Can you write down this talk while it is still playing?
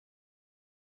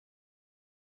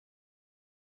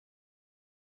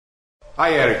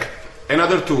Hi Eric,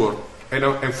 another tour, and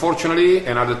unfortunately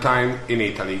another time in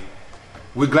Italy.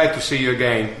 We're glad to see you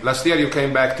again. Last year you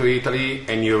came back to Italy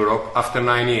and Europe after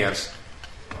 9 years.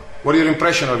 What are your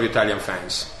impressions of Italian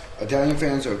fans? Italian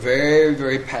fans are very,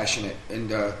 very passionate.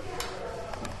 And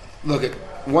look,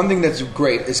 one thing that's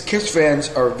great is Kiss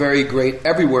fans are very great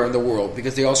everywhere in the world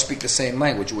because they all speak the same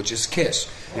language, which is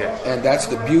Kiss. Yeah. And that's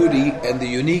the beauty and the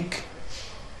unique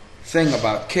thing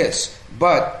about Kiss.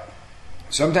 But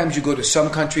sometimes you go to some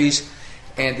countries,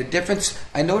 and the difference,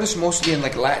 I notice mostly in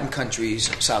like Latin countries,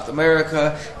 South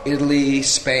America, Italy,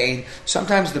 Spain,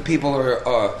 sometimes the people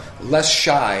are less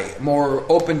shy, more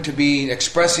open to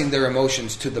expressing their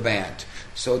emotions to the band.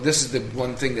 So this is the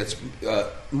one thing that's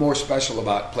more special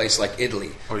about a place like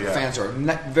Italy. Oh, yeah. The fans are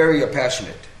very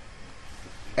passionate,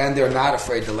 and they're not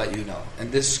afraid to let you know.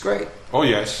 And this is great. Oh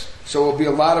yes. So it'll be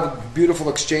a lot of beautiful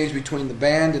exchange between the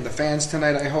band and the fans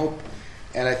tonight, I hope.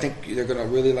 And I think they're going to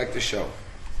really like the show.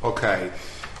 Okay.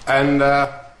 And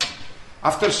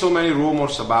after so many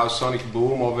rumors about Sonic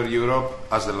Boom over Europe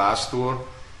as the last tour,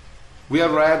 we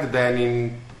have read that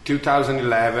in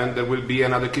 2011 there will be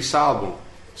another Kiss album.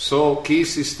 So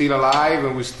Kiss is still alive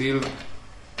and we're still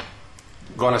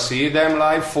going to see them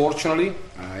live, fortunately?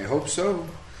 I hope so.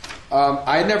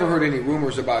 I never heard any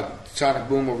rumors about Sonic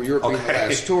Boom over Europe being the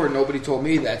last tour. Nobody told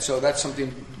me that. So that's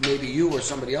something maybe you or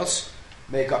somebody else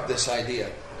make up this idea.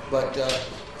 But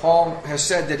Paul has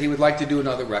said that he would like to do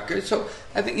another record. So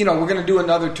I think, we're going to do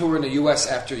another tour in the U.S.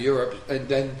 after Europe. And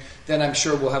then I'm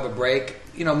sure we'll have a break.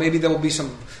 Maybe there will be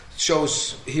some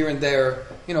shows here and there.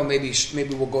 Maybe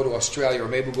we'll go to Australia or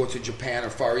maybe we'll go to Japan or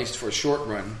Far East for a short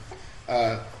run.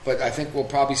 But I think we'll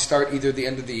probably start either the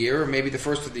end of the year or maybe the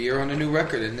first of the year on a new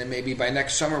record. And then maybe by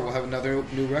next summer we'll have another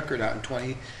new record out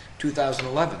in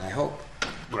 2011, I hope.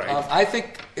 Right. I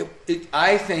think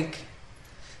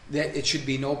that it should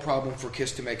be no problem for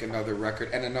Kiss to make another record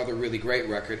and another really great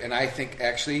record. And I think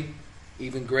actually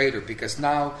even greater because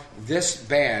now this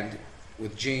band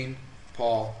with Gene,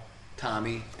 Paul,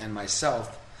 Tommy, and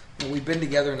myself, we've been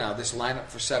together now, this lineup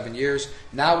for 7 years.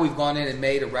 Now we've gone in and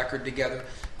made a record together.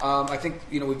 I think,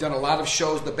 we've done a lot of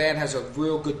shows. The band has a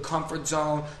real good comfort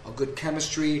zone, a good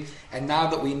chemistry. And now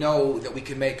that we know that we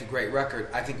can make a great record,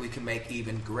 I think we can make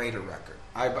even greater record.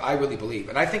 I really believe.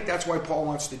 And I think that's why Paul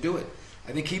wants to do it.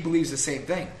 I think he believes the same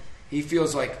thing. He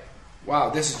feels like,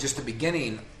 wow, this is just the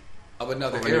beginning of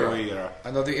another era.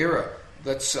 Another era.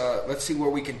 Let's see where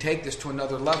we can take this to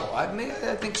another level. I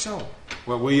think so.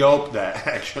 Well, we hope that,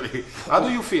 actually. How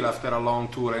do you feel after a long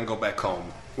tour and go back home?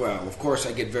 Well, of course,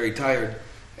 I get very tired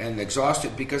and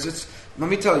exhausted because let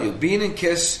me tell you, being in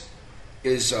Kiss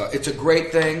is it's a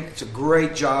great thing. It's a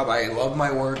great job. I love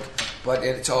my work. But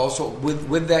it's also,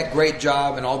 with that great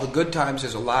job and all the good times,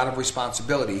 there's a lot of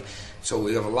responsibility. So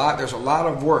there's a lot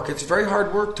of work. It's very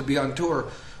hard work to be on tour.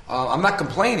 I'm not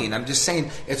complaining. I'm just saying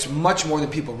it's much more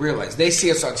than people realize. They see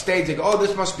us on stage, they go, oh,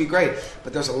 this must be great.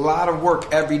 But there's a lot of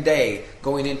work every day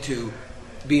going into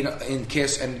being in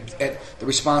Kiss and the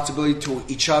responsibility to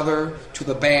each other, to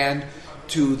the band,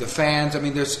 to the fans. I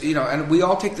mean, there's, and we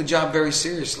all take the job very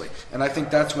seriously. And I think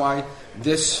that's why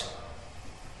this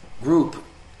group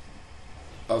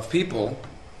of people,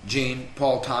 Gene,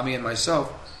 Paul, Tommy, and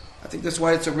myself, I think that's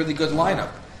why it's a really good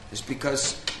lineup. It's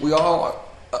because we all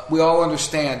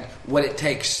understand what it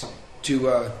takes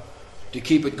to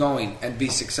keep it going and be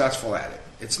successful at it.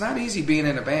 It's not easy being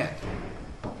in a band.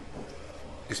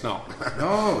 It's not.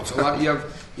 No, it's a lot. You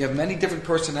have many different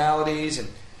personalities,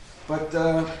 but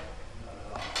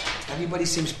everybody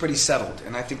seems pretty settled,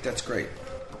 and I think that's great.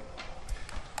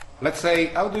 Let's say,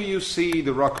 how do you see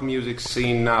the rock music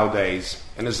scene nowadays?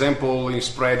 An example in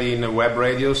spreading web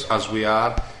radios, as we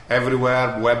are,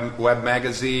 everywhere, web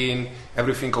magazine,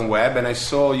 everything on web, and I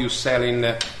saw you selling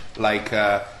a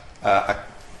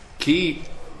key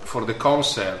for the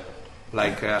concert,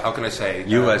 how can I say?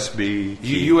 USB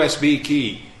key. USB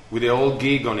key with the old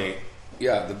gig on it.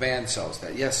 Yeah, the band sells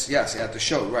that. Yes, at the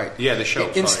show, right. Yeah, the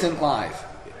show, Instant Live.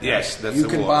 Yes, that's you the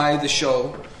can word. buy the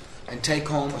show and take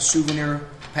home a souvenir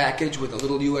package with a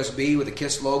little USB with a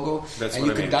Kiss logo. That's and what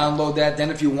you I can mean. download that. Then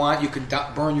if you want, you can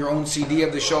burn your own CD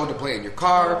of the show to play in your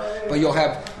car. But you'll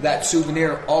have that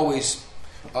souvenir always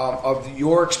of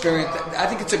your experience. I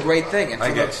think it's a great thing. And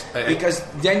because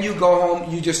then you go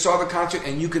home, you just saw the concert,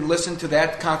 and you can listen to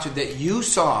that concert that you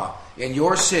saw in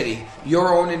your city,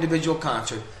 your own individual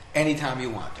concert, anytime you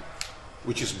want.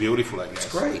 Which is beautiful, I guess.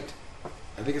 It's great.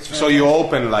 I think it's fantastic. So you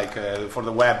open for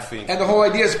the web thing. And the whole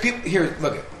idea is,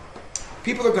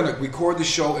 people are going to record the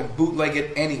show and bootleg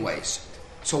it anyways.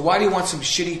 So why do you want some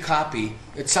shitty copy?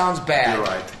 It sounds bad. You're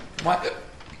right.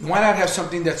 why not have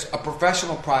something that's a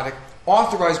professional product,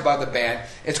 authorized by the band?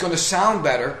 It's going to sound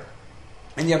better,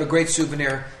 and you have a great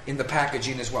souvenir in the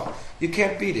packaging as well. You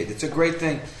can't beat it. It's a great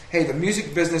thing. Hey, the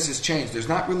music business has changed. There's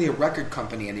not really a record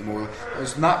company anymore.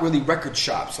 There's not really record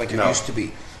shops like it used to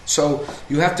be. So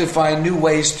you have to find new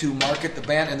ways to market the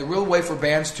band. And the real way for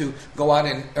bands to go out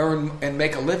and earn and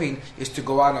make a living is to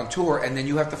go out on tour. And then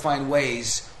you have to find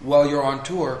ways, while you're on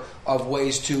tour, of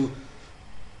ways to,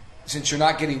 since you're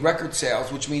not getting record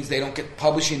sales, which means they don't get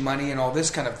publishing money and all this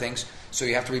kind of things, so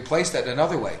you have to replace that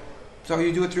another way. So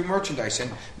you do it through merchandise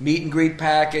and meet and greet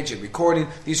package and recording.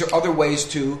 These are other ways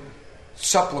to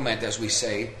supplement, as we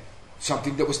say,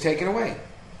 something that was taken away.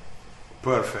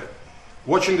 Perfect.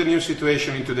 Watching the new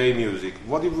situation in today's music,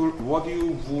 what do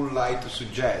you would like to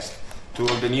suggest to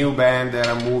the new band that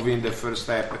are moving the first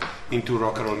step into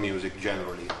rock and roll music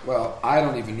generally? Well, I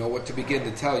don't even know what to begin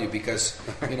to tell you because,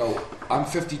 I'm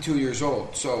 52 years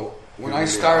old. So when I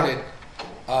started,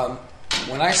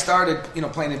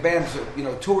 playing in bands,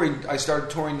 touring, I started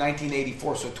touring in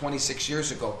 1984, so 26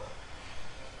 years ago.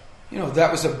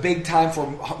 That was a big time for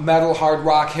metal, hard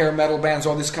rock, hair metal bands,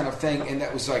 all this kind of thing, and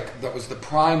that was the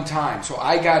prime time. So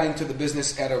I got into the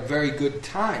business at a very good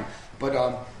time. But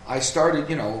I started,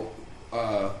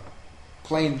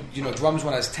 playing, drums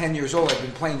when I was 10 years old. I've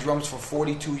been playing drums for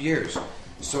 42 years.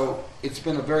 So it's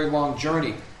been a very long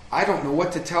journey. I don't know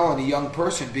what to tell any young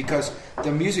person because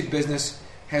the music business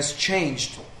has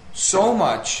changed so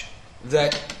much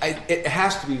that it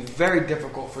has to be very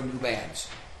difficult for new bands.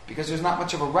 Because there's not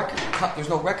much of a there's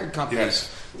no record companies. Yes.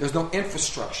 There's no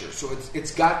infrastructure. So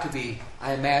it's got to be,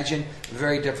 I imagine,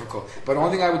 very difficult. But the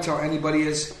only thing I would tell anybody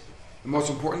is, the most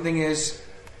important thing is,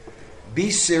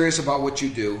 be serious about what you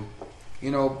do.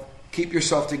 Keep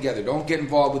yourself together. Don't get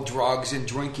involved with drugs and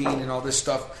drinking and all this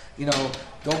stuff.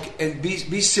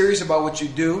 Be serious about what you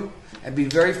do and be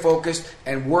very focused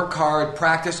and work hard,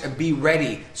 practice, and be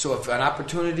ready. So if an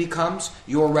opportunity comes,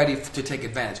 you're ready to take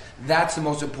advantage. That's the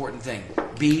most important thing.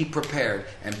 Be prepared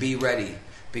and be ready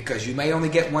because you may only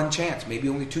get one chance, maybe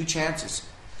only two chances.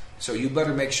 So you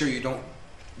better make sure you don't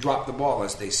drop the ball,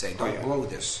 as they say. Don't blow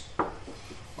this.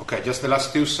 Okay, just the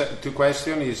last two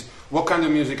questions is, what kind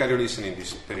of music are you listening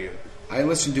this period? I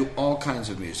listen to all kinds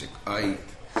of music. On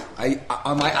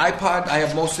my iPod, I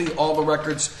have mostly all the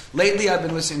records. Lately, I've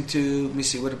been listening to, let me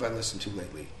see, what have I listened to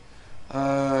lately?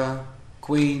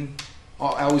 Queen.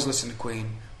 I always listen to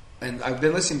Queen. And I've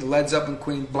been listening to Led Zeppelin,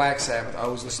 Queen, Black Sabbath. I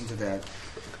always listen to that.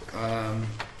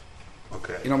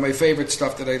 Okay. My favorite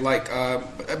stuff that I like.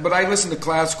 But I listen to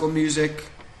classical music.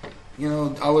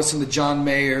 I'll listen to John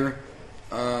Mayer.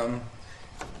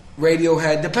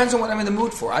 Radiohead. Depends on what I'm in the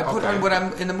mood for. I put on what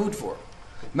I'm in the mood for.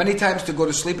 Many times to go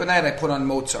to sleep at night, I put on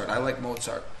Mozart. I like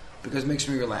Mozart because it makes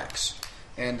me relax.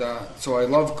 And so I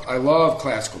love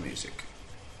classical music.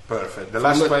 Perfect. The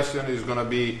last question is going to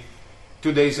be,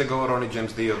 2 days ago, Ronnie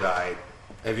James Dio died.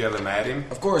 Have you ever met him?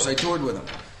 Of course, I toured with him.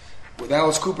 With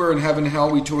Alice Cooper and Heaven and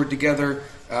Hell, we toured together.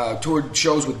 Toured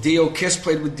shows with Dio. Kiss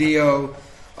played with Dio.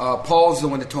 Paul's the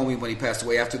one that told me when he passed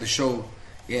away after the show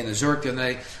in Zurich the other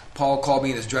night. Paul called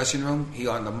me in his dressing room. He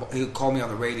called me on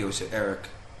the radio and said, Eric,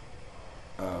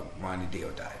 Ronnie Dio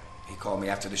died. He called me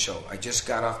after the show. I just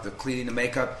got off the cleaning the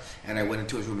makeup, and I went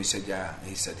into his room. He said, yeah.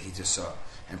 He said he just saw.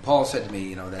 And Paul said to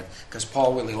me, that because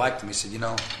Paul really liked him. He said,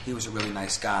 he was a really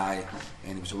nice guy,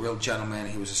 and he was a real gentleman.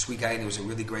 He was a sweet guy, and he was a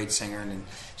really great singer. And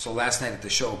so last night at the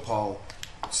show, Paul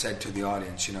said to the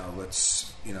audience,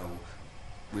 let's,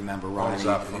 remember Ronnie. He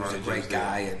was a great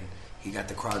guy, and he got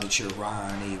the crowd to cheer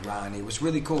Ronnie. It was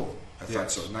really cool. I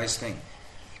thought so. Nice thing.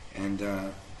 And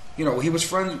he was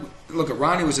friends. Look,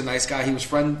 Ronnie was a nice guy.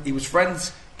 He was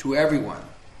friends to everyone.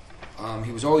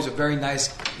 He was always a very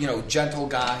nice, gentle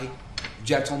guy,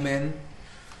 gentleman.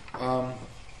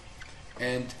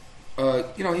 And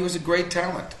he was a great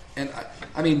talent. And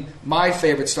I mean, my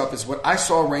favorite stuff is what I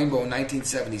saw Rainbow in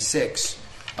 1976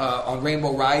 on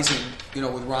Rainbow Rising.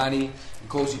 With Ronnie and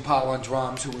Cozy Powell on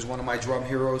drums, who was one of my drum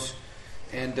heroes.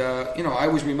 And I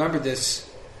always remember this.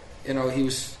 He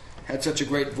had such a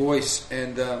great voice,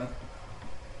 and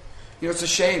it's a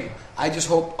shame. I just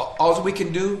hope all we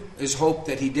can do is hope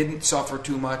that he didn't suffer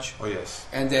too much. Oh yes.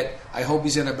 And that I hope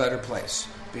he's in a better place,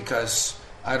 because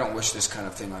I don't wish this kind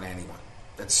of thing on anyone.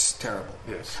 That's terrible.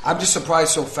 Yes. I'm just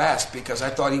surprised so fast because I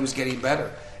thought he was getting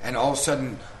better, and all of a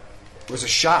sudden it was a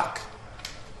shock.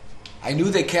 I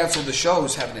knew they canceled the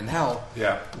shows, Heaven and Hell.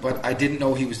 Yeah. But I didn't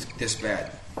know he was this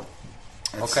bad.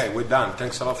 Okay, we're done.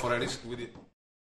 Thanks a lot for this.